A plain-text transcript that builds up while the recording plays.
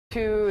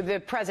To the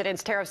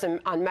president's tariffs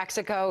on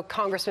Mexico,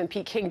 Congressman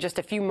Pete King just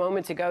a few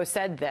moments ago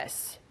said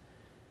this.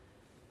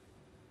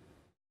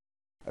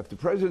 If the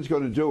president's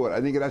going to do it,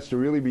 I think it has to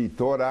really be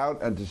thought out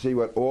and to see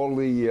what all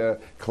the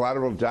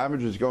collateral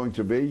damage is going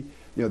to be,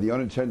 you know, the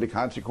unintended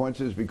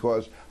consequences,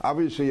 because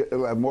obviously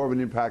it'll have more of an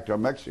impact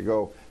on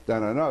Mexico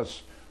than on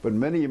us. But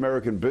many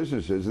American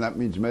businesses, and that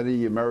means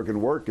many American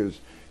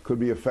workers, could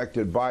be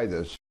affected by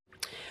this.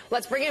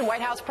 Let's bring in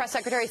White House Press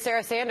Secretary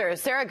Sarah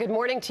Sanders. Sarah, good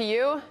morning to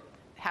you.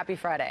 Happy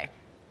Friday.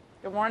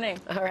 Good morning.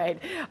 All right.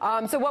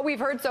 So what we've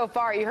heard so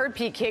far, you heard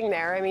Pete King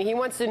there. I mean, he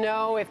wants to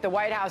know if the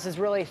White House has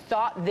really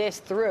thought this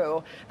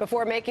through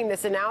before making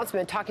this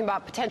announcement, talking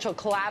about potential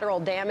collateral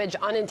damage,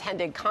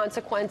 unintended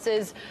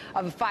consequences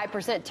of a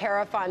 5%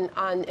 tariff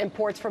on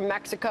imports from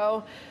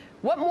Mexico.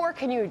 What more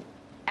can you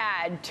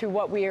add to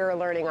what we are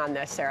learning on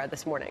this, Sarah,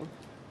 this morning?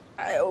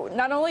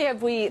 Not only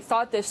have we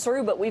thought this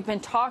through, but we've been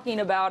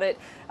talking about it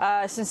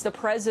since the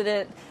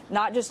president,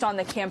 not just on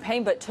the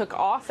campaign, but took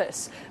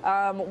office.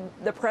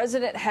 The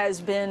president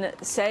has been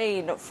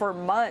saying for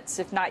months,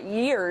 if not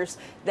years,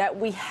 that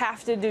we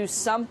have to do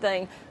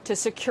something to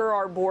secure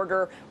our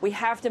border. We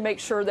have to make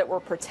sure that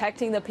we're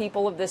protecting the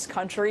people of this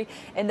country.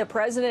 And the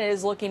president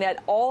is looking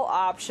at all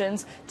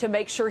options to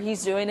make sure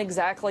he's doing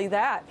exactly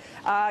that.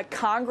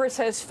 Congress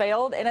has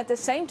failed. And at the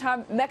same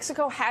time,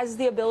 Mexico has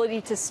the ability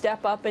to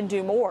step up and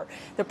do more.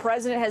 The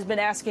president has been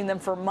asking them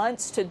for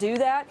months to do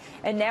that,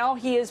 and now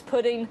he is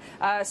putting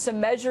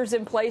some measures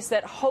in place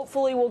that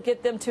hopefully will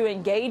get them to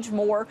engage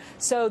more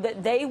so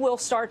that they will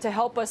start to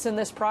help us in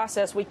this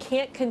process. We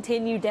can't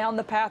continue down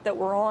the path that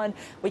we're on.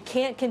 We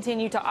can't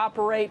continue to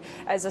operate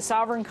as a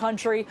sovereign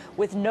country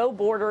with no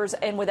borders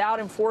and without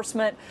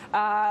enforcement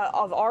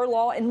of our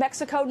law. And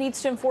Mexico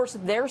needs to enforce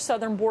their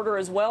southern border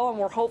as well, and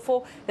we're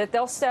hopeful that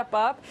they'll step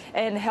up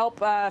and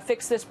help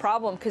fix this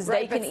problem, because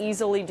they can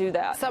easily do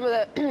that. Some of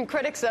the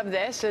critics of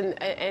this,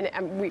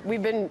 and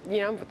we've been,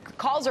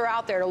 calls are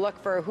out there to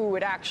look for who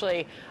would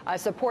actually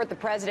support the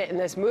president in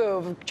this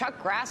move.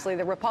 Chuck Grassley,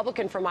 the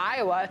Republican from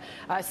Iowa,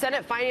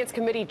 Senate Finance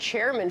Committee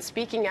chairman,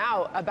 speaking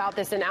out about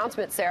this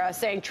announcement, Sarah,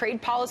 saying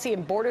trade policy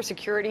and border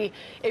security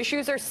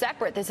issues are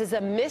separate. This is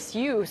a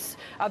misuse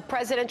of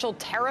presidential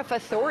tariff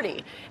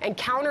authority and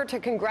counter to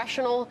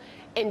congressional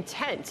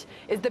intent.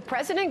 Is the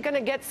president going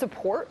to get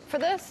support for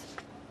this?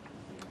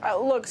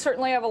 Look,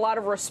 certainly I have a lot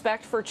of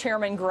respect for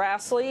Chairman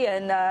Grassley,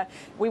 and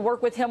we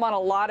work with him on a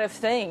lot of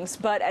things.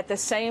 But at the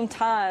same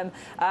time,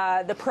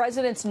 the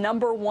president's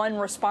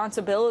 #1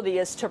 responsibility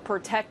is to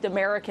protect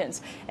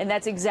Americans, and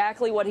that's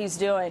exactly what he's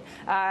doing.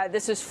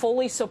 This is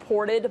fully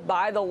supported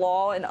by the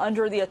law and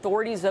under the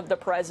authorities of the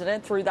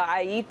president through the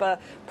IEPA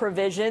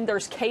provision.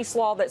 There's case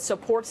law that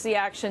supports the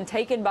action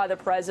taken by the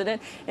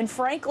president. And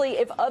frankly,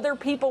 if other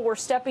people were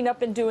stepping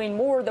up and doing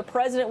more, the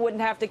president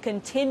wouldn't have to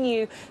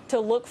continue to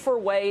look for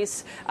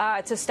ways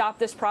to stop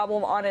this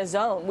problem on his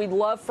own. We'd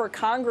love for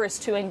Congress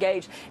to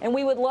engage, and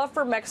we would love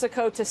for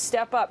Mexico to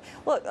step up.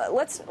 Look,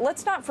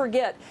 let's not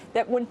forget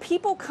that when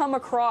people come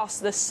across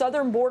the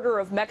southern border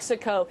of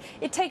Mexico,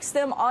 it takes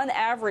them on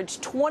average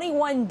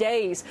 21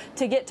 days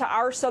to get to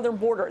our southern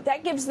border.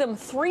 That gives them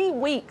 3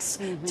 weeks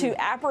to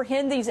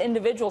apprehend these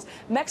individuals.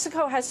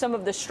 Mexico has some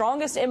of the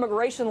strongest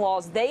immigration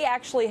laws. They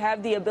actually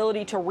have the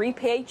ability to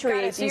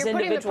repatriate these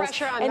individuals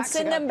and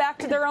send them back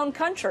to their own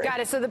country.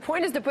 Got it. So the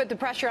point is to put the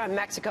pressure on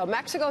Mexico.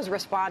 Mexico has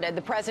responded.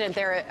 The president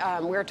there,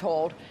 we're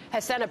told,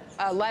 has sent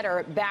a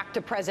letter back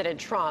to President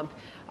Trump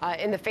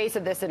in the face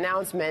of this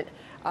announcement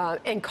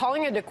and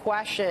calling into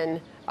question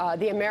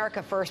the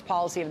America First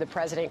policy of the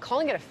president,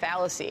 calling it a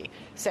fallacy,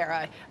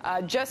 Sarah.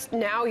 Just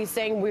now he's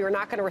saying we are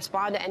not going to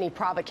respond to any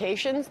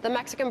provocations. The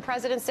Mexican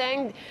president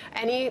saying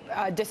any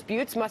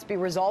disputes must be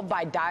resolved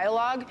by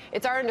dialogue.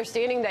 It's our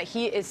understanding that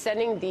he is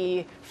sending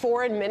the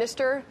foreign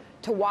minister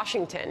to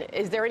Washington.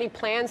 Is there any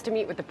plans to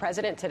meet with the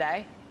president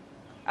today?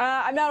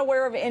 I'm not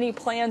aware of any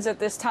plans at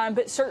this time,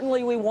 but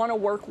certainly we want to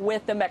work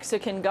with the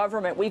Mexican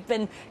government. We've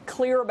been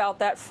clear about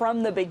that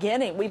from the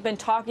beginning. We've been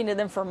talking to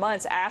them for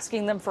months,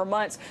 asking them for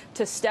months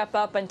to step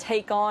up and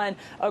take on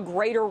a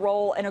greater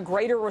role and a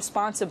greater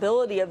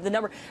responsibility of the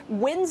number.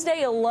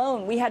 Wednesday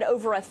alone, we had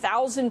over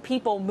 1,000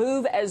 people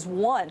move as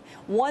one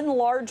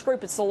large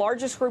group. It's the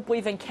largest group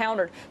we've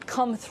encountered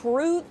come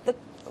through the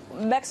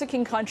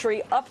Mexican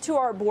country up to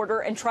our border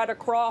and try to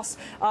cross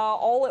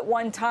all at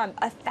one time.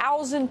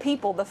 1,000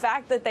 people. The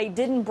fact that they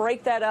didn't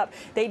break that up,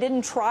 they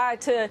didn't try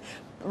to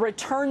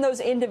return those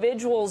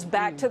individuals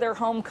back to their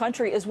home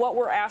country is what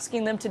we're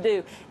asking them to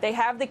do. They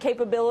have the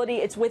capability.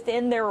 It's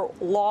within their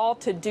law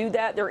to do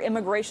that. Their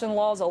immigration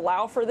laws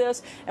allow for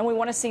this, and we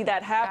want to see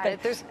that happen.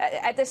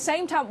 At the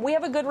same time, we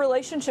have a good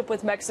relationship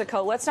with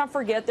Mexico. Let's not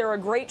forget they're a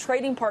great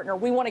trading partner.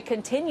 We want to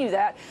continue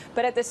that.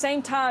 But at the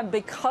same time,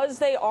 because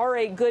they are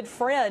a good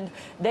friend,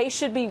 they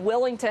should be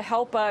willing to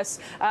help us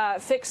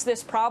fix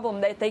this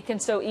problem that they can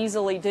so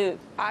easily do.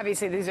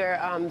 Obviously, these are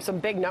some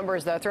big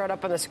numbers, though. Throw it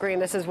up on the screen.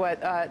 This is what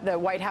the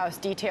White White House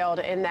detailed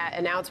in that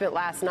announcement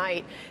last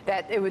night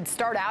that it would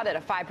start out at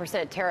a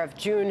 5% tariff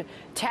June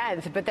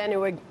 10th, but then it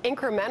would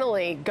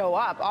incrementally go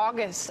up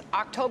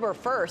October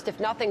 1st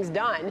if nothing's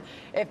done.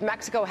 If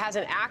Mexico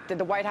hasn't acted,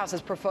 the White House is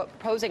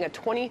proposing a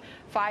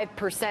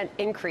 25%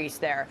 increase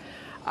there.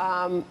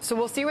 So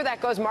we'll see where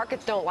that goes.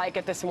 Markets don't like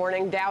it this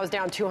morning. Dow's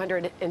down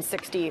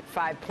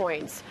 265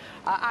 points.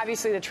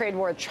 Obviously, the trade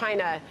war with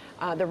China,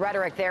 the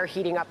rhetoric there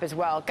heating up as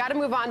well. Got to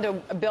move on to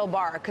Bill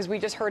Barr, because we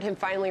just heard him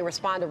finally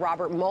respond to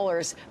Robert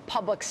Mueller's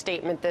public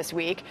statement this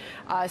week,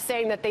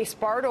 saying that they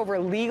sparred over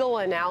legal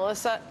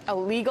analysis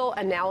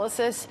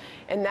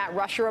in that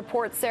Russia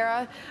report,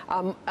 Sarah.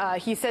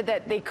 He said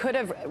that they could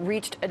have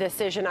reached a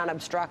decision on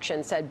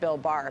obstruction, said Bill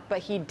Barr, but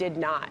he did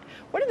not.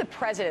 What did the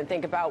president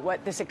think about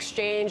what this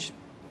exchange?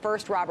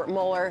 First Robert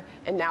Mueller,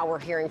 and now we're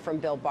hearing from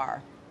Bill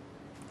Barr.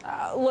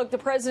 Look, the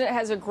president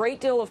has a great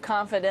deal of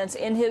confidence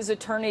in his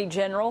attorney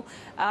general,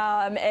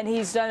 and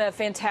he's done a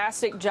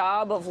fantastic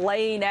job of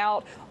laying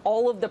out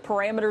all of the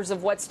parameters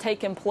of what's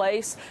taken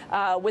place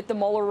with the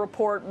Mueller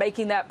report,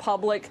 making that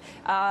public.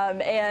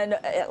 And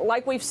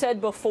like we've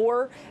said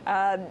before,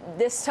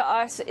 this to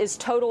us is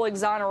total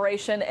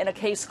exoneration and a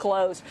case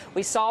closed.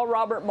 We saw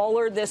Robert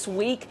Mueller this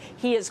week.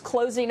 He is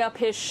closing up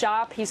his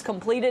shop. He's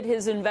completed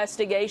his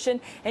investigation,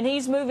 and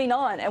he's moving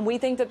on. And we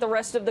think that the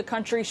rest of the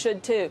country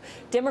should, too.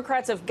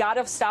 Democrats have got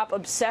to stop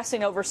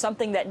obsessing over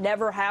something that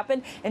never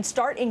happened and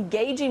start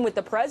engaging with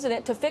the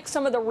president to fix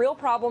some of the real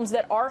problems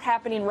that are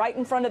happening right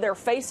in front of their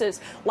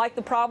faces, like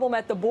the problem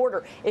at the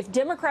border. If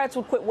Democrats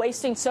would quit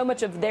wasting so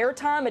much of their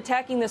time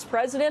attacking this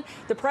president,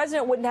 the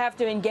president wouldn't have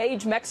to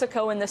engage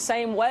Mexico in the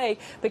same way,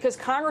 because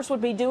Congress would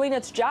be doing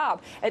its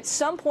job. At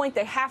some point,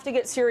 they have to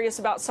get serious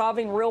about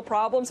solving real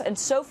problems, and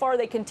so far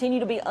they continue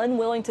to be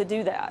unwilling to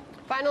do that.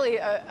 Finally,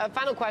 a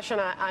final question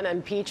on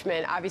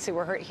impeachment. Obviously,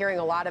 we're hearing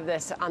a lot of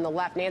this on the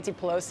left. Nancy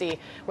Pelosi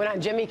went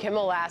on Jimmy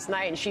Kimmel last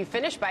night, and she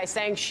finished by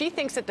saying she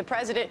thinks that the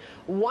president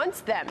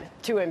wants them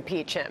to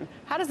impeach him.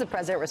 How does the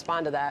president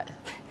respond to that?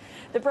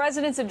 The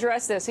president's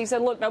addressed this. He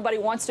said, look, nobody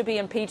wants to be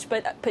impeached,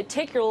 but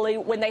particularly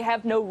when they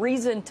have no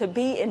reason to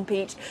be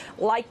impeached,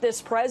 like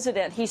this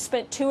president. He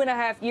spent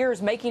 2.5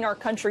 years making our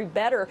country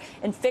better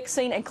and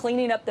fixing and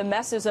cleaning up the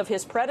messes of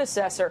his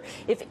predecessor.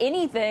 If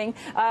anything,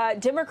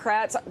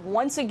 Democrats,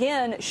 once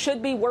again,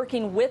 should be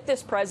working with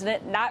this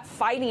president, not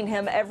fighting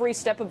him every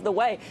step of the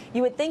way.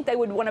 You would think they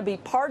would want to be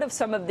part of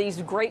some of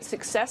these great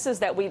successes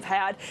that we've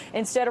had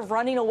instead of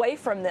running away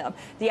from them.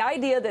 The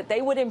idea that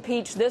they would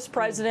impeach this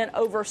president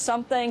over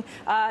something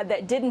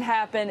that didn't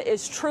happen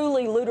is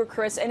truly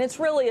ludicrous, and it's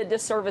really a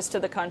disservice to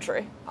the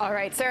country. All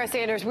right, Sarah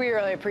Sanders, we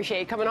really appreciate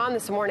you coming on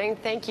this morning.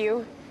 Thank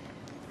you.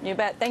 You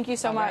bet. Thank you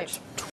so much.